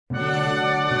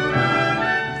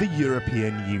The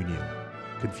European Union.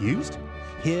 Confused?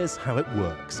 Here's how it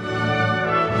works.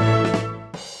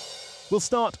 We'll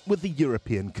start with the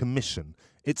European Commission.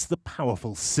 It's the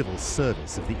powerful civil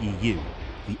service of the EU,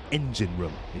 the engine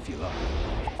room, if you like.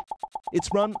 It's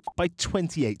run by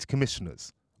 28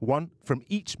 commissioners, one from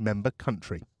each member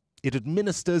country. It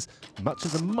administers much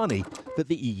of the money that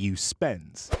the EU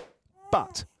spends.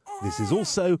 But this is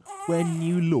also where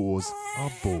new laws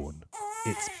are born.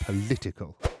 It's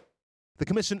political. The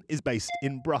Commission is based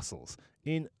in Brussels,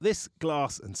 in this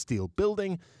glass and steel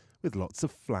building with lots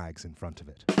of flags in front of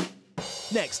it.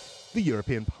 Next, the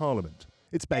European Parliament.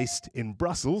 It's based in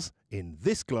Brussels, in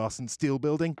this glass and steel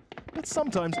building, but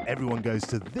sometimes everyone goes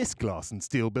to this glass and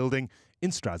steel building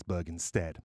in Strasbourg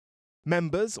instead.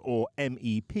 Members, or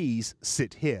MEPs,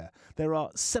 sit here. There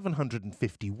are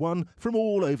 751 from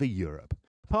all over Europe.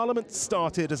 Parliament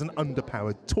started as an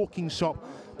underpowered talking shop,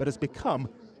 but has become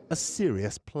a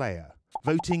serious player,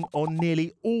 voting on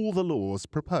nearly all the laws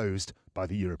proposed by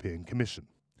the European Commission.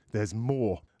 There's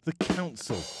more. The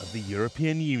Council of the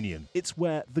European Union. It's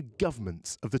where the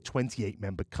governments of the 28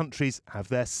 member countries have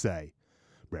their say.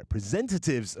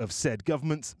 Representatives of said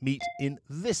governments meet in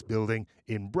this building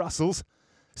in Brussels.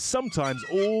 Sometimes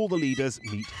all the leaders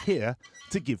meet here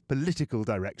to give political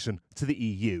direction to the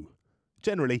EU.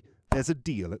 Generally, there's a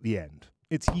deal at the end.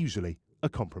 It's usually a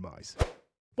compromise.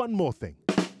 One more thing.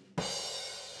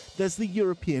 There's the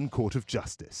European Court of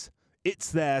Justice. It's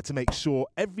there to make sure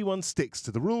everyone sticks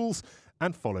to the rules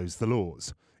and follows the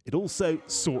laws. It also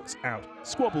sorts out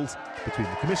squabbles between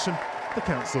the Commission, the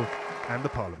Council and the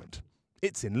Parliament.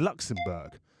 It's in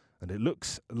Luxembourg, and it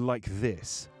looks like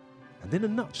this. And in a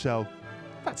nutshell,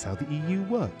 that's how the EU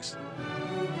works.